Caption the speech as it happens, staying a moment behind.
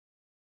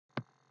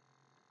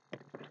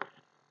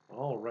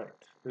All right,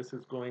 this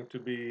is going to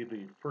be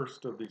the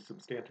first of the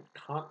substantive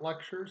Kant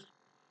lectures.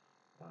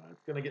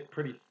 It's going to get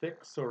pretty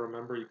thick, so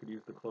remember you could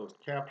use the closed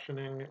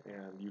captioning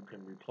and you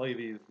can replay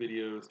these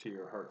videos to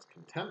your heart's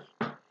content.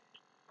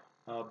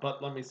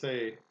 But let me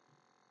say,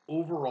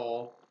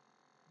 overall,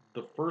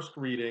 the first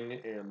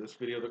reading and this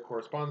video that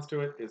corresponds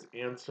to it is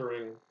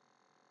answering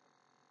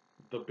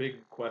the big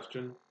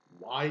question,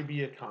 why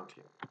be a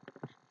Kantian?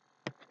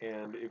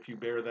 And if you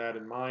bear that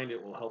in mind, it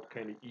will help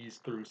kind of ease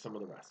through some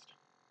of the rest.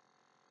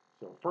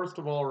 So first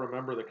of all,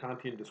 remember the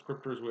Kantian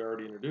descriptors we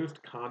already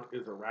introduced. Kant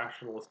is a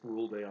rationalist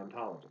rule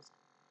deontologist.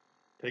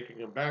 Taking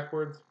them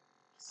backwards,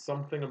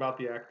 something about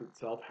the act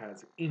itself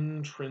has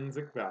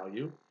intrinsic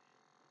value.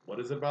 What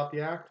is it about the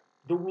act?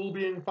 The rule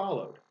being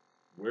followed.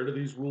 Where do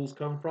these rules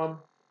come from?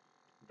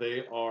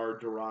 They are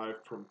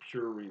derived from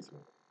pure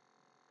reasoning.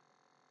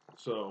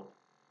 So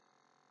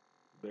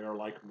they are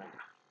like math.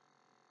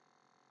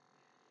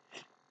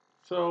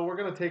 So we're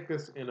going to take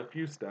this in a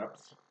few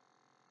steps.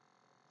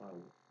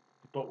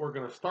 But we're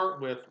going to start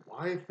with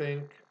why I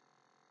think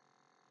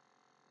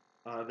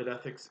that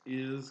ethics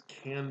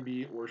can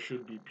be, or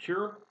should be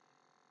pure.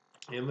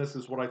 And this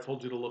is what I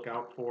told you to look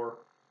out for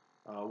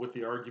with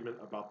the argument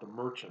about the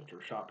merchant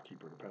or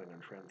shopkeeper, depending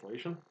on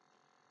translation.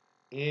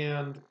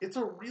 And it's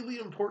a really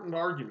important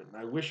argument. And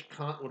I wish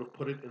Kant would have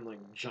put it in like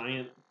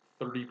giant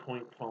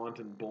 30-point font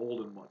and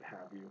bold and what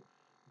have you.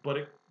 But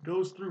it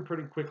goes through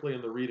pretty quickly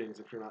in the readings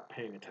if you're not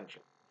paying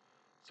attention.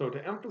 So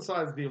to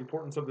emphasize the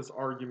importance of this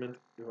argument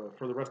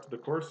for the rest of the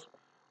course,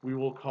 we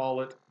will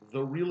call it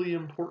the really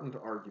important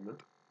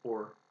argument,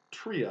 or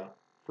TRIA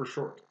for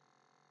short.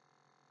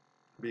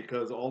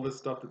 Because all this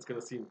stuff that's going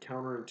to seem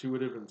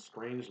counterintuitive and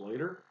strange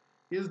later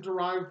is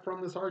derived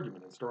from this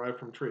argument. It's derived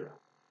from TRIA.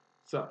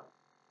 So,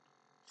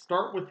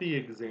 start with the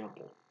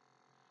example.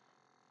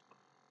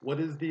 What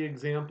is the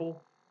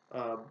example?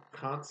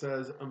 Kant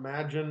says,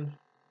 imagine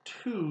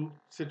two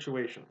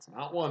situations.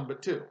 Not one,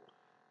 but two.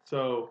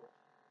 So,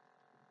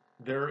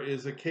 there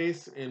is a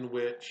case in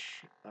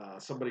which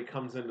somebody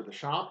comes into the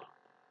shop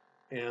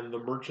and the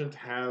merchant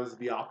has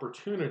the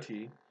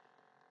opportunity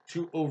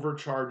to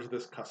overcharge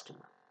this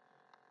customer.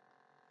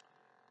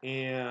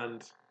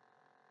 And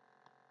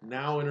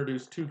now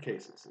introduce two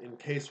cases. In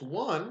case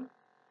one,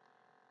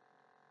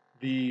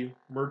 the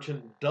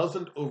merchant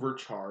doesn't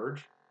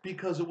overcharge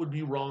because it would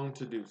be wrong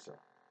to do so.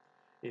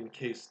 In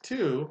case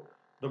two,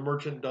 the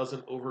merchant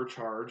doesn't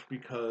overcharge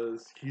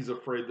because he's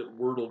afraid that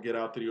word will get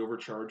out that he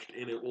overcharged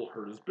and it will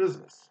hurt his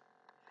business.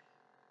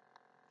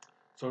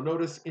 So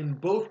notice in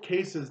both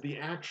cases, the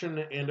action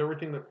and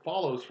everything that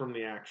follows from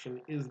the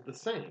action is the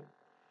same.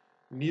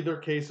 Neither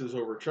case is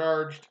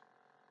overcharged,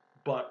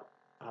 but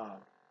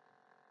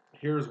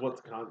here's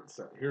what Kant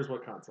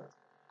says.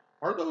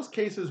 Are those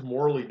cases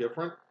morally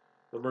different?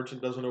 The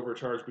merchant doesn't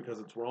overcharge because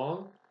it's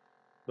wrong.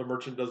 The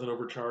merchant doesn't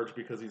overcharge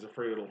because he's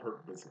afraid it'll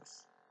hurt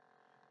business.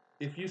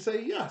 If you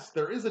say yes,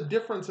 there is a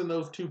difference in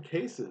those two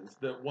cases,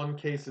 that one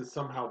case is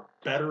somehow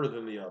better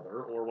than the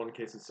other, or one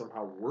case is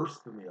somehow worse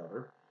than the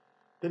other,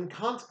 then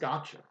Kant's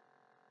got you.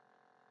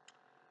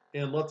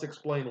 And let's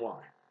explain why.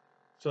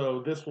 So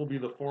this will be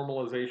the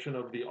formalization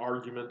of the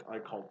argument I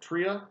call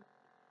TRIA.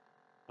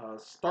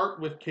 Start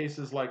with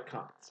cases like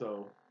Kant.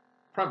 So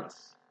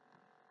premise.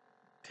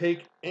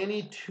 Take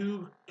any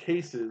two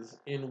cases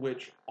in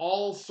which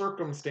all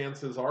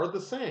circumstances are the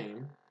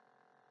same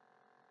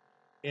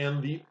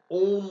and the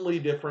only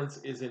difference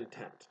is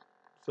intent.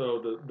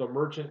 So the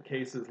merchant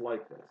case is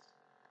like this.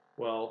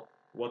 Well,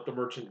 what the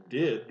merchant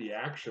did, the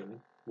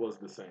action, was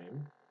the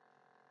same.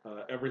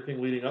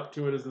 Everything leading up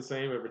to it is the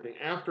same. Everything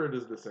after it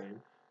is the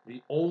same. The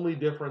only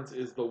difference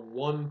is the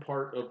one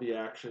part of the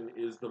action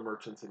is the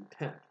merchant's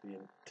intent. The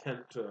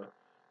intent to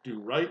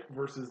do right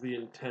versus the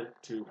intent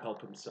to help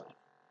himself.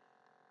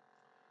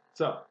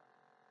 So,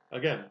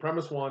 again,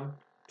 premise one,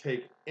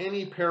 take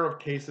any pair of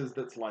cases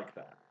that's like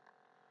that.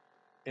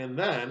 And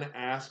then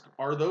ask,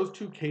 are those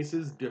two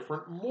cases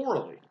different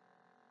morally?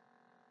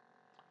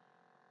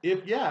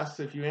 If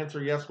yes, if you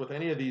answer yes with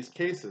any of these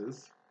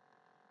cases,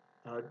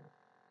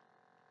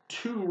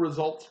 two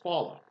results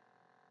follow.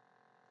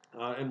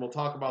 And we'll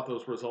talk about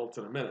those results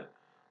in a minute.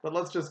 But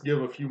let's just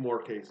give a few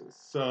more cases.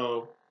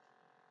 So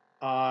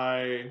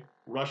I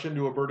rush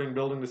into a burning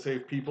building to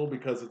save people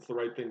because it's the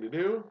right thing to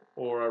do,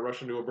 or I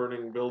rush into a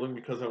burning building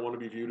because I want to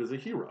be viewed as a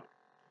hero.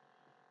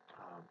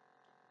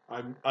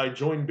 I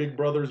join Big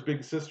Brothers,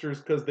 Big Sisters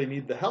because they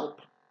need the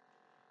help.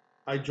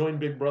 I join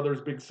Big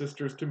Brothers, Big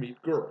Sisters to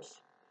meet girls.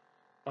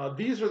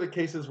 These are the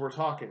cases we're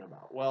talking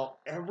about. Well,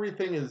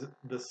 everything is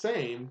the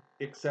same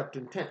except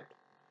intent.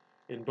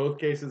 In both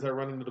cases, I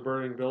run into the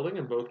burning building.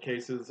 In both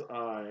cases,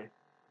 I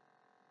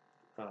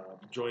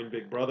join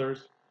Big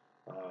Brothers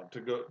to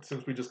go.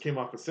 Since we just came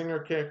off a singer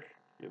kick,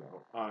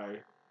 I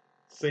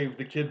save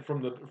the kid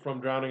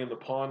from drowning in the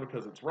pond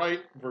because it's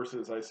right,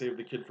 versus I save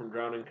the kid from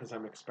drowning because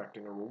I'm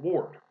expecting a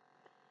reward.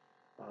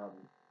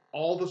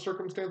 All the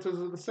circumstances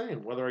are the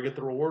same. Whether I get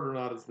the reward or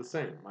not is the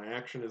same. My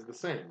action is the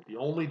same. The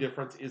only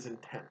difference is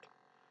intent.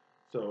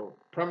 So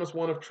premise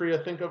one of TRIA,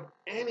 think of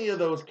any of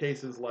those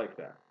cases like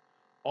that.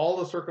 All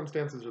the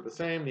circumstances are the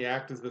same, the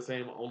act is the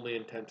same, only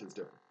intent is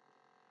different.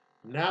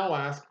 Now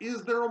ask,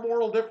 is there a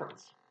moral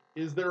difference?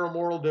 Is there a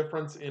moral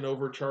difference in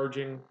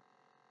overcharging,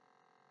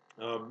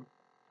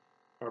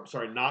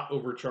 not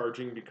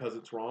overcharging because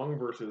it's wrong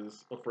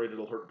versus afraid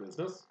it'll hurt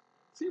business?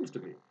 Seems to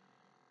be.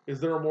 Is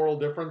there a moral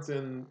difference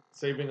in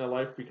saving a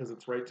life because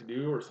it's right to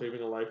do or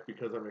saving a life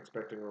because I'm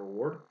expecting a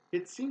reward?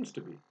 It seems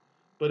to be.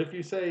 But if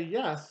you say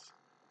yes,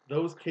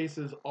 those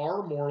cases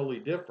are morally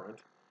different,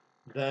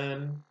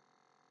 then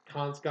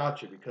Kant's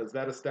got you, because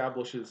that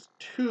establishes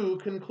two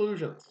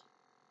conclusions.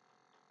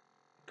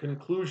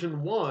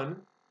 Conclusion one,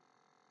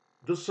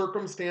 the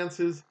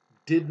circumstances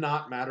did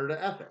not matter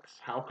to ethics.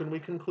 How can we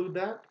conclude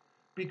that?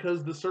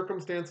 Because the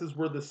circumstances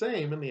were the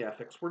same and the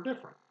ethics were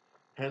different.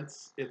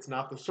 Hence, it's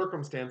not the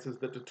circumstances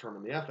that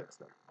determine the ethics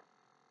there.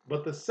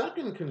 But the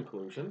second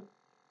conclusion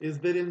is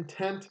that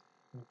intent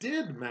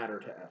did matter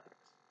to ethics,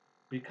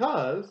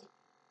 because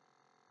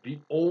the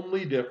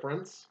only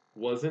difference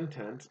was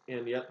intent,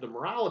 and yet the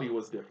morality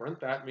was different.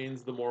 That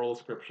means the moral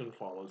ascription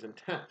follows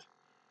intent.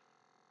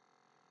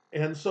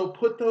 And so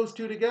put those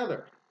two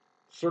together.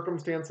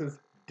 Circumstances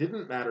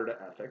didn't matter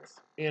to ethics,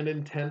 and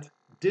intent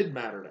did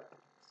matter to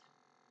ethics.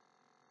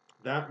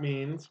 That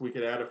means we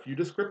could add a few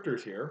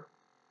descriptors here.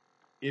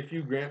 If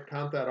you grant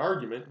Kant that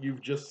argument,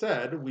 you've just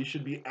said we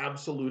should be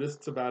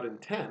absolutists about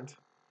intent,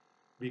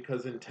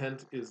 because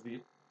intent is the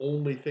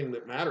only thing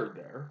that mattered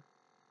there.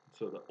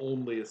 So the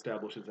only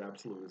establishes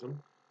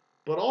absolutism.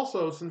 But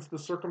also, since the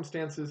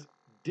circumstances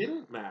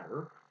didn't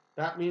matter,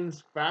 that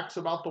means facts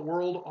about the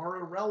world are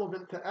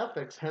irrelevant to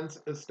ethics,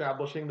 hence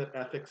establishing that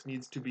ethics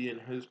needs to be, in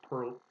his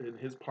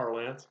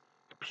parlance,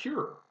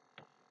 pure,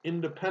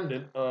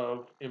 independent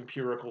of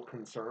empirical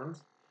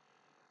concerns.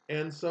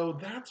 And so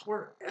that's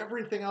where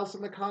everything else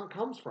in the Kant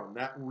comes from,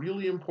 that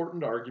really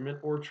important argument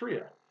or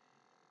trio.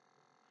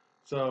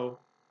 So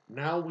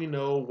now we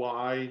know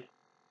why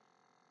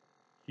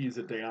he's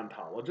a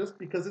deontologist,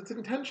 because it's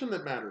intention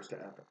that matters to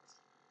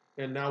ethics.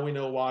 And now we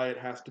know why it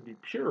has to be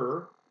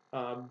pure,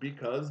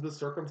 because the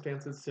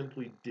circumstances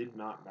simply did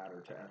not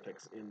matter to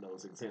ethics in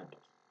those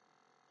examples.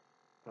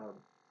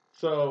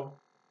 So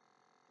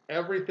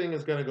everything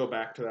is going to go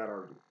back to that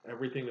argument.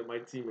 Everything that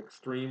might seem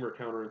extreme or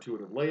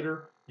counterintuitive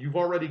later, you've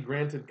already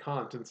granted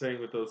Kant in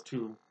saying that those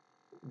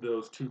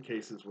two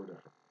cases were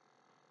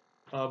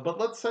different. But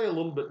let's say a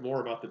little bit more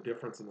about the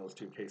difference in those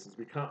two cases,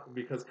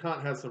 because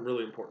Kant has some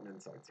really important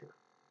insights here.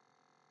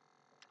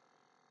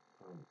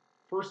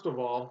 First of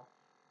all,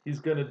 he's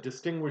going to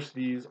distinguish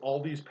all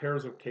these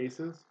pairs of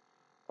cases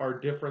are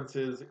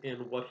differences in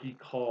what he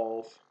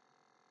calls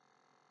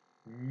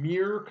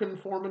mere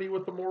conformity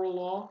with the moral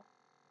law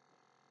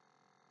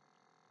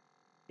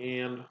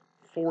and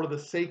for the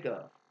sake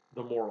of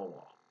the moral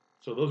law.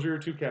 So those are your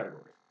two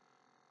categories: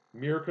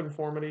 mere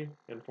conformity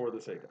and for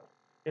the sake of.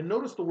 And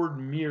notice the word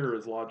mere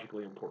is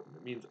logically important.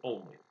 It means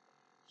only.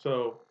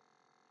 So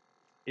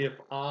if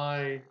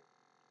I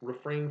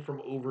refrain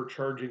from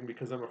overcharging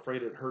because I'm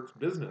afraid it hurts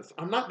business,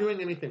 I'm not doing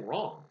anything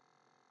wrong.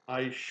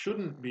 I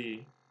shouldn't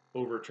be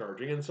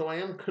overcharging, and so I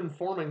am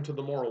conforming to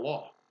the moral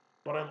law.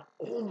 But I'm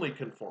only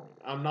conforming.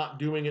 I'm not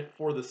doing it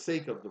for the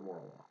sake of the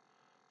moral law.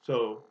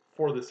 So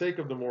for the sake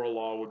of the moral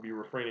law would be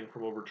refraining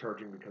from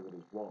overcharging because it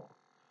is wrong.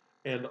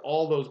 And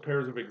all those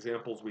pairs of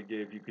examples we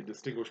gave, you could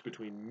distinguish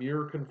between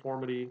mere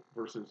conformity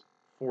versus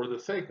for the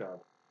sake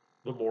of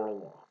the moral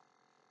law.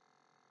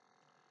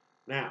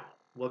 Now,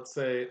 let's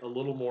say a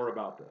little more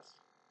about this.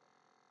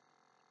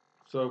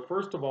 So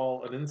first of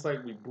all, an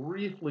insight we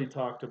briefly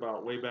talked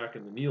about way back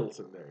in the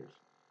Nielsen days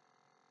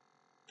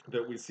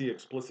that we see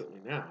explicitly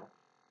now: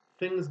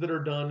 things that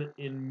are done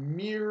in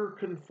mere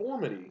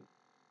conformity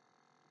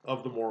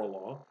of the moral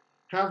law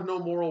have no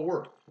moral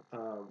worth.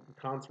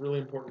 Kant's really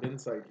important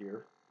insight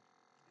here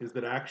is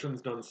that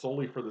actions done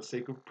solely for the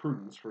sake of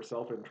prudence, for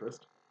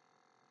self-interest,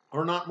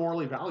 are not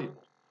morally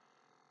valuable.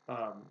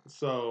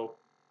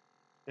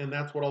 And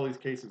that's what all these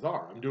cases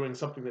are. I'm doing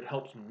something that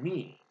helps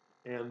me.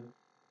 And,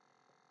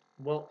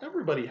 well,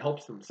 everybody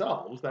helps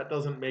themselves. That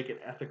doesn't make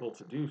it ethical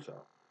to do so.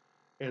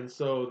 And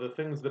so the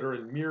things that are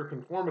in mere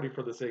conformity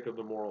for the sake of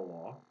the moral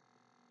law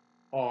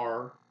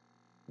are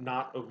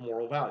not of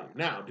moral value.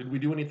 Now, did we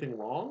do anything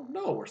wrong?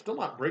 No, we're still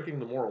not breaking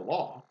the moral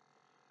law.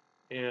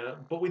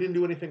 But we didn't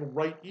do anything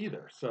right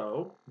either.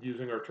 So,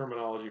 using our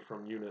terminology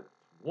from Unit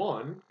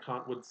 1,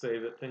 Kant would say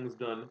that things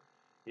done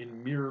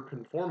in mere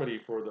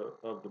conformity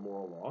of the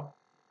moral law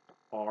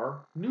are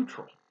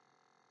neutral.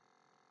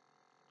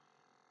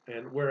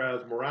 And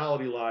whereas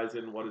morality lies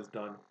in what is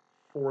done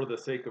for the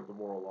sake of the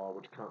moral law,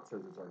 which Kant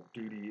says is our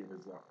duty and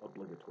is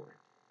obligatory.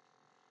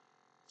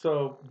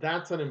 So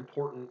that's an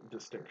important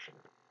distinction.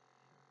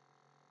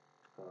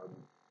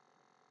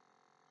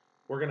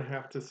 We're going to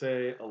have to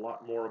say a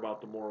lot more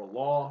about the moral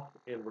law,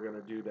 and we're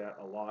going to do that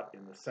a lot in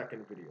the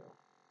second video.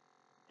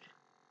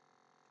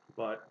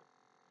 But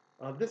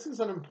this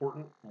is an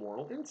important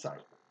moral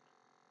insight.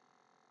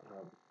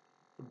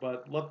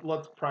 But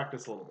let's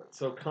practice a little bit.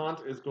 So Kant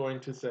is going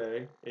to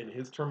say, in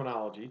his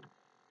terminology,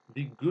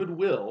 the good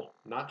will,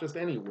 not just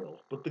any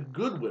will, but the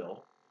good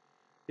will,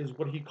 is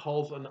what he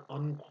calls an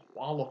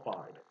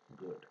unqualified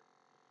good.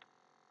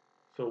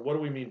 So what do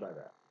we mean by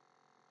that?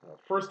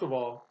 First of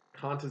all,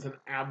 Kant is an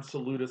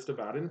absolutist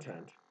about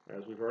intent,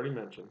 as we've already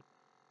mentioned.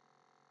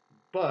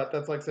 But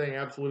that's like saying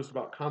absolutist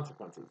about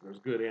consequences. There's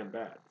good and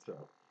bad. So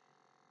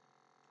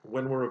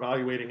when we're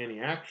evaluating any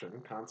action,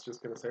 Kant's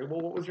just going to say,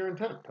 well, what was your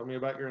intent? Tell me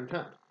about your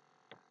intent.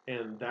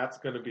 And that's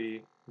going to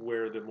be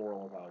where the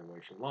moral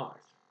evaluation lies.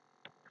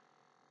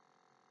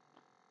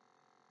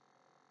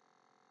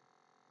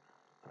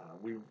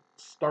 We've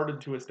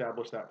started to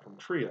establish that from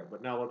Tria,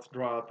 but now let's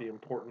draw out the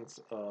importance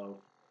of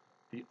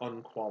the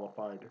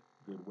unqualified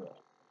goodwill.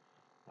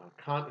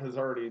 Kant has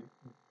already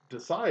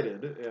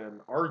decided and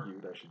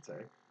argued, I should say,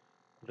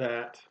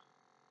 that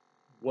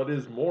what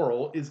is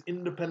moral is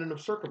independent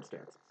of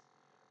circumstances.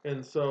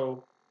 And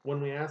so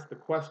when we ask the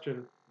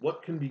question,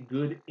 what can be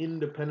good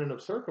independent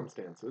of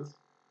circumstances,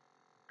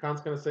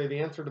 Kant's going to say the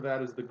answer to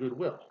that is the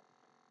goodwill.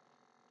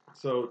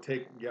 So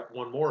take yet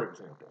one more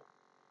example.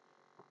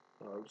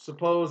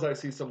 Suppose I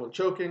see someone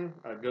choking,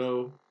 I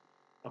go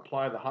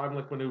apply the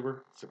Heimlich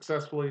maneuver,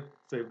 successfully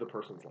save the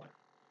person's life.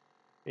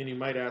 And you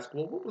might ask,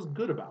 well, what was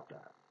good about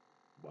that?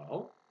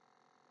 Well,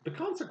 the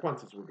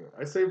consequences were good.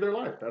 I saved their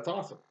life. That's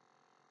awesome.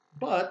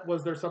 But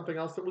was there something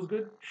else that was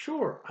good?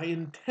 Sure. I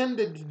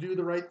intended to do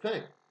the right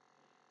thing.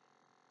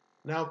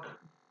 Now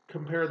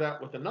compare that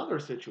with another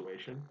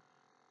situation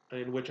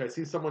in which I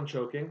see someone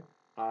choking,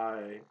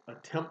 I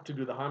attempt to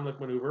do the Heimlich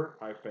maneuver,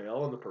 I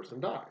fail, and the person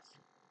dies.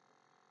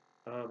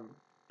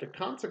 The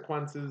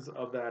consequences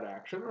of that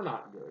action are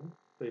not good.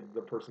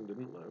 The person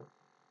didn't live.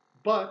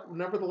 But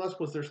nevertheless,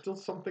 was there still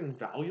something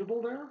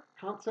valuable there?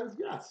 Kant says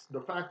yes.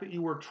 The fact that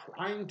you were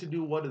trying to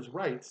do what is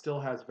right still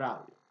has value.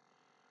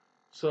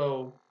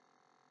 So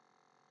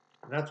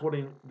that's what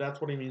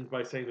he means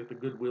by saying that the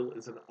goodwill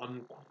is an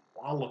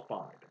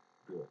unqualified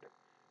good.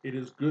 It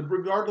is good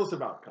regardless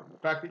of outcome. The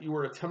fact that you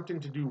were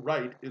attempting to do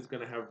right is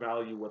going to have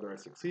value whether I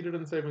succeeded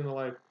in saving the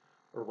life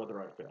or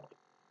whether I failed.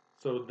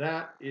 So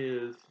that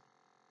is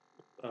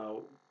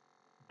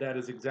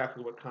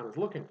exactly what Kant is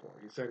looking for.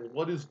 He's saying,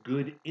 what is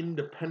good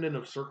independent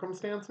of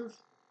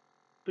circumstances?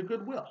 The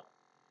goodwill.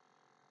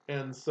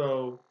 And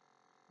so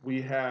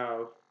we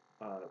have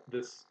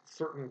this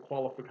certain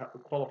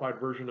qualified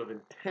version of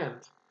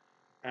intent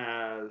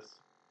as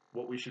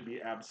what we should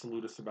be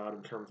absolutists about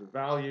in terms of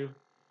value,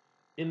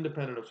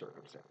 independent of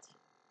circumstance.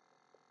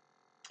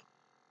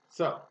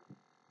 So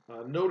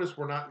notice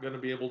we're not going to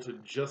be able to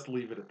just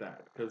leave it at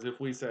that, because if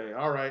we say,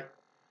 all right,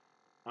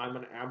 I'm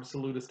an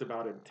absolutist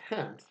about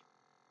intent,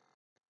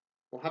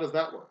 well, how does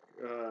that work?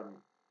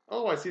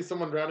 Oh, I see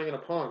someone drowning in a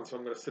pond, so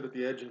I'm going to sit at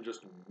the edge and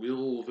just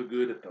will the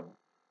good at them.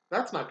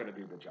 That's not going to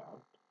do the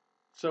job.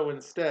 So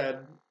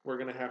instead, we're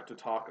going to have to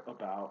talk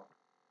about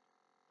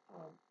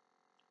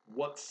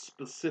what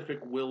specific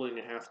willing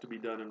has to be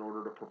done in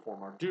order to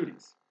perform our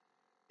duties.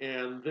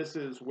 And this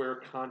is where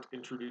Kant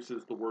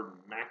introduces the word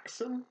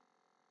maxim.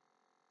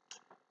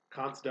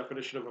 Kant's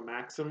definition of a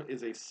maxim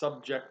is a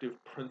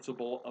subjective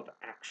principle of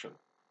action.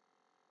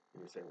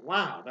 And you say,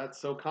 wow, that's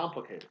so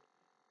complicated.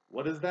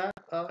 What is that?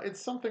 It's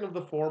something of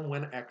the form,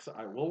 when X,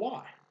 I will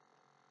Y.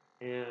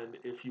 And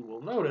if you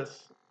will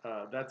notice,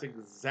 that's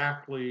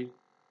exactly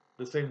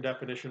the same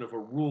definition of a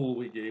rule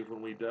we gave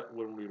when we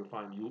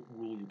defined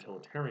rule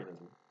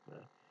utilitarianism. Yeah.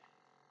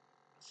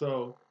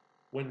 So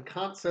when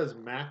Kant says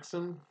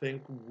maxim,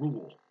 think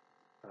rule,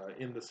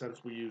 in the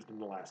sense we used in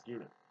the last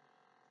unit.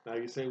 Now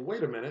you say,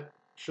 wait a minute,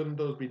 shouldn't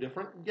those be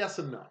different? Yes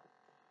and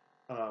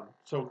no.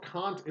 So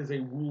Kant is a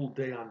rule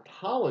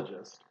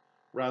deontologist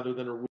rather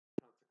than a rule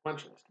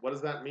consequentialist. What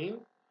does that mean?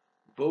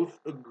 Both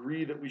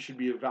agree that we should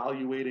be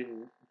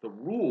evaluating the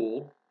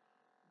rule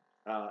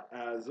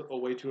as a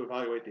way to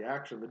evaluate the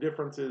action. The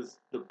difference is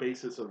the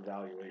basis of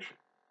valuation.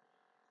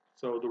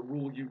 So the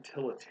rule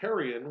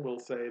utilitarian will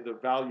say the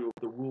value of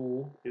the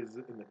rule is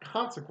in the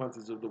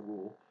consequences of the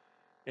rule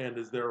and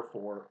is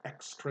therefore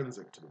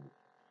extrinsic to the rule.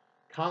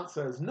 Kant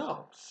says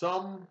no,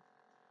 some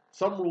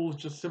rules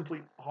just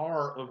simply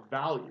are of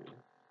value,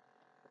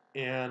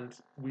 and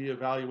we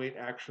evaluate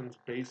actions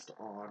based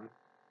on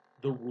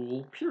the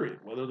rule, period.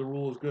 Whether the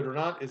rule is good or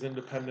not is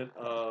independent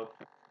of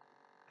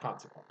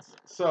consequence.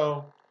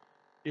 So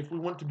if we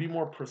want to be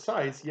more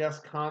precise, yes,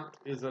 Kant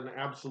is an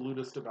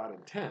absolutist about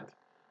intent,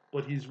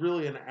 but he's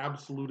really an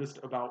absolutist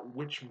about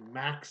which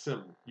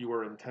maxim you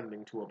are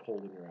intending to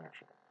uphold in your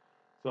action.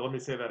 So let me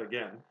say that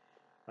again.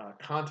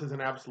 Kant is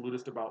an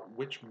absolutist about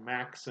which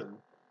maxim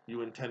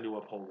you intend to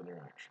uphold in your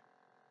action.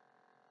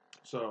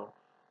 So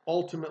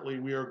ultimately,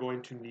 we are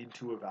going to need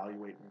to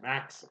evaluate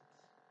maxims.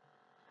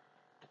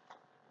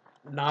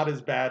 Not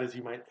as bad as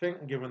you might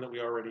think, given that we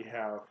already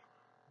have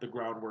the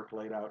groundwork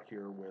laid out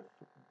here with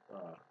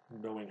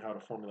knowing how to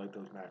formulate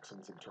those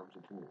maxims in terms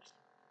of rules.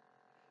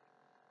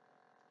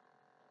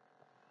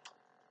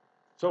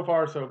 So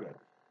far, so good.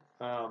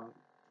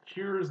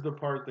 Here's the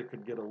part that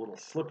could get a little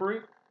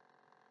slippery.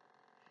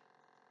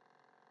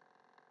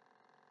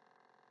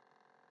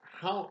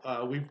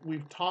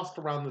 We've tossed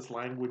around this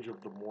language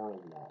of the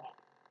moral law,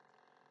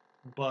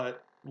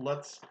 but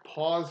let's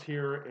pause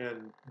here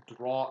and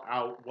draw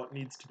out what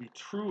needs to be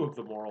true of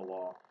the moral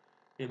law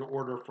in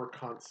order for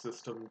Kant's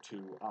system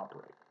to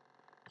operate.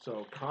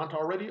 So Kant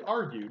already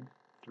argued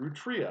through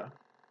Tria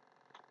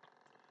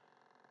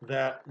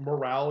that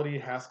morality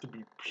has to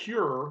be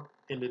pure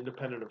and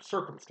independent of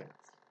circumstance,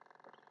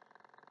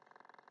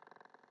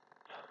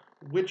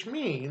 which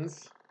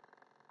means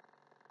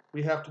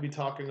we have to be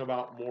talking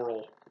about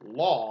moral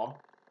law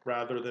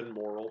rather than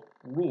moral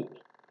rule.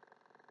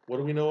 What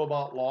do we know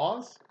about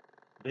laws?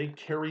 They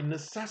carry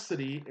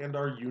necessity and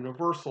are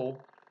universal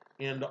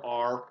and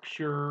are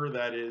pure,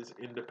 that is,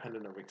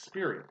 independent of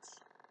experience.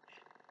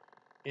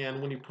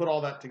 And when you put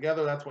all that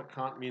together, that's what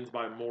Kant means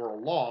by moral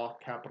law,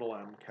 capital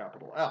M,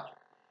 capital L.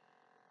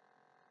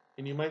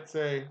 And you might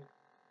say,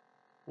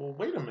 well,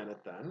 wait a minute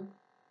then.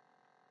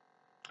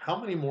 How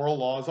many moral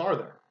laws are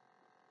there?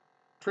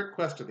 Trick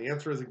question. The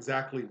answer is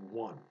exactly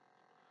one.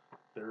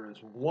 There is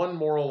one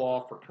moral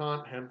law for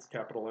Kant, hence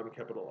capital M,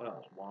 capital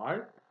L.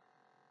 Why?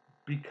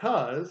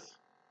 Because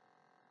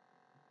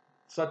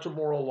such a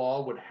moral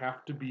law would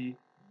have to be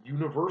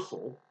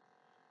universal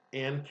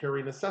and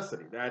carry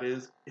necessity. That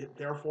is, it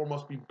therefore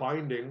must be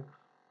binding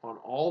on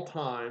all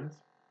times,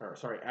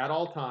 at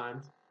all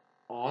times,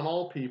 on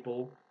all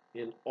people,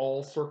 in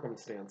all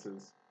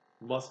circumstances,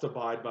 must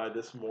abide by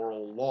this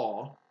moral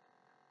law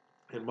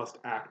and must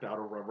act out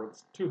of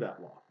reverence to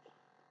that law.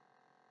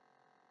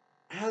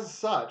 As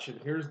such, and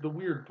here's the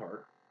weird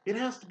part, it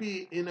has to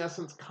be, in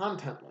essence,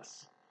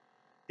 contentless.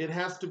 It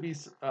has to be,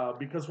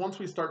 because once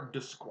we start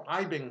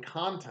describing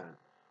content,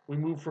 we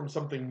move from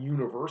something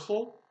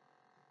universal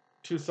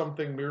to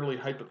something merely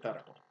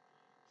hypothetical.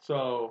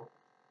 So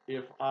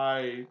if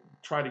I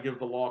try to give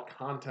the law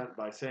content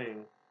by saying,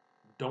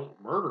 don't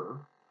murder,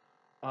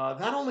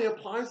 that only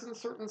applies in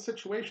certain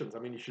situations. I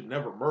mean, you should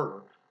never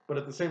murder, but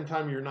at the same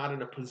time, you're not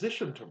in a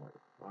position to murder.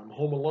 I'm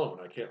home alone.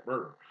 I can't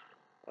murder.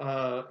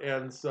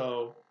 And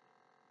so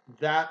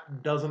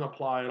that doesn't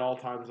apply at all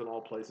times, in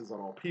all places, on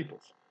all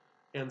peoples.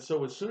 And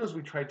so as soon as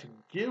we try to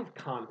give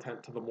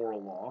content to the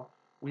moral law,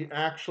 we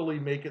actually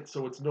make it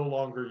so it's no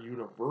longer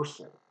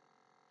universal.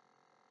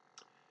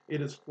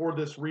 It is for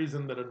this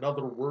reason that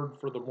another word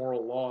for the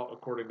moral law,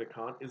 according to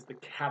Kant, is the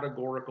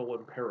categorical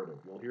imperative.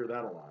 You'll hear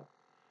that a lot.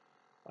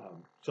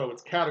 So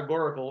it's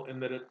categorical in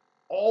that it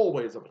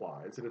always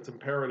applies, and it's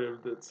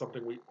imperative that it's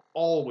something we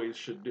always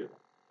should do.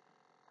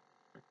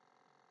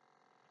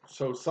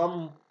 So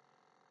some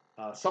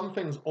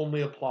things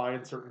only apply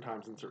in certain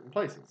times and certain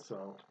places.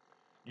 So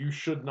you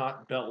should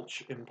not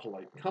belch in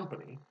polite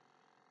company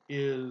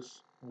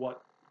is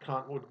what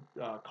Kant would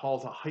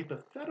calls a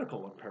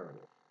hypothetical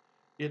imperative.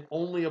 It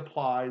only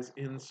applies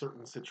in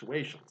certain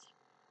situations,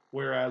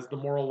 whereas the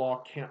moral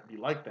law can't be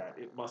like that.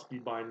 It must be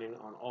binding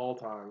on all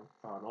time,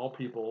 on all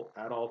people,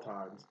 at all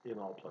times, in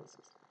all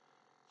places.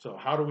 So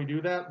how do we do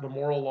that? The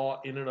moral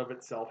law in and of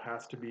itself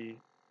has to be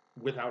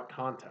without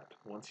content.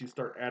 Once you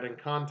start adding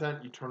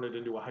content, you turn it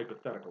into a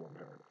hypothetical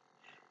imperative.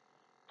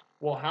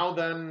 Well, how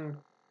then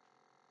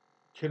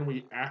can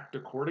we act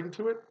according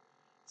to it?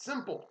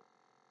 Simple.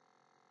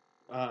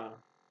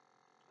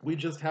 We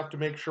just have to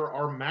make sure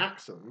our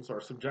maxims,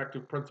 our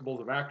subjective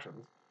principles of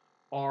actions,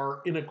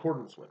 are in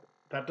accordance with it.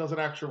 That doesn't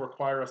actually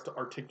require us to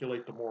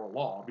articulate the moral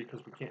law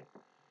because we can't.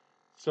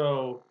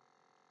 So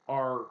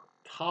our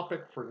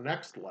topic for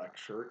next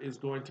lecture is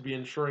going to be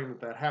ensuring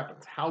that that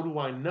happens. How do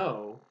I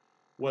know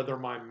whether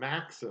my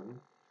maxim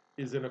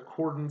is in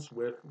accordance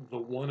with the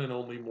one and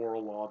only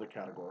moral law, the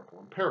categorical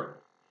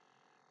imperative?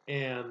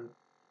 And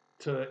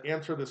to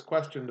answer this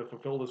question, to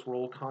fulfill this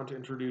role, Kant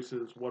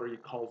introduces what he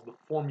calls the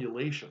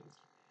formulations.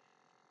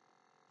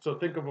 So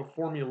think of a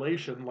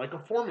formulation like a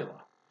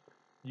formula.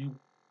 You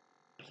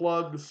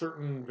plug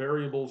certain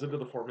variables into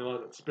the formula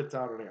and it spits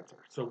out an answer.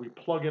 So we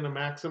plug in a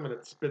maxim and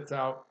it spits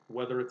out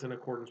whether it's in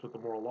accordance with the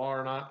moral law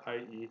or not,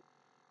 i.e.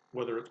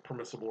 whether it's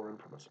permissible or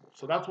impermissible.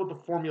 So that's what the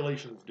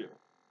formulations do.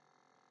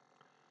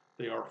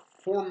 They are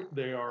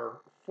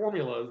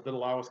formulas that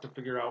allow us to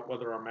figure out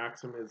whether our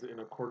maxim is in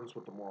accordance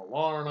with the moral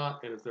law or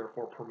not and is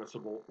therefore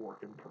permissible or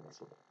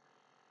impermissible.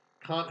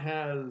 Kant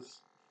has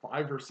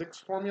 5 or 6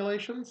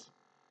 formulations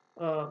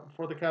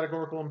for the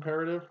categorical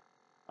imperative.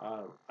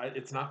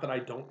 It's not that I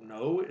don't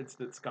know, it's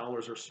that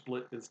scholars are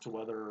split as to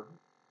whether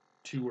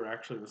 2 are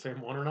actually the same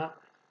one or not.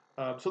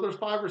 So there's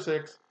 5 or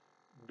 6.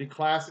 The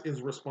class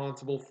is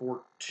responsible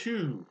for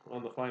 2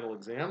 on the final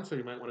exam, so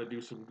you might want to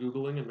do some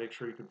Googling and make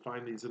sure you can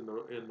find these in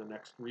the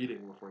next reading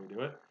before you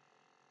do it.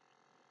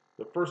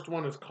 The first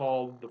one is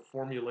called the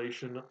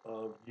formulation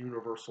of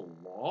universal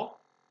law,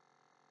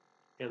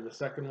 and the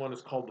second one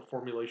is called the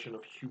formulation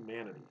of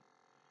humanity.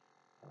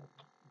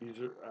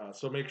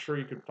 So make sure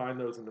you can find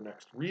those in the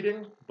next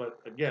reading, but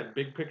again,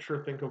 big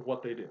picture, think of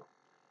what they do.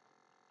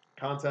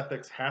 Kant's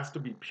ethics has to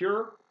be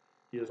pure.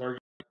 He is arguing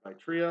by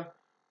Tria,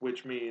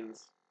 which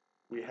means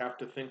we have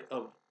to think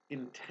of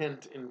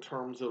intent in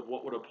terms of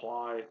what would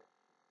apply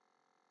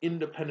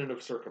independent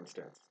of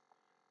circumstance.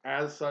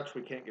 As such,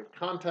 we can't give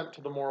content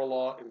to the moral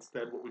law.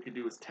 Instead, what we could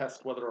do is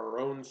test whether our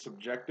own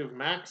subjective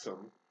maxim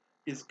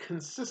is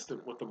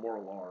consistent with the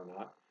moral law or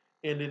not.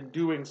 And in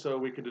doing so,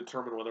 we can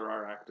determine whether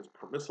our act is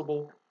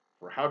permissible.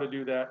 For how to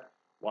do that,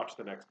 watch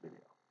the next video.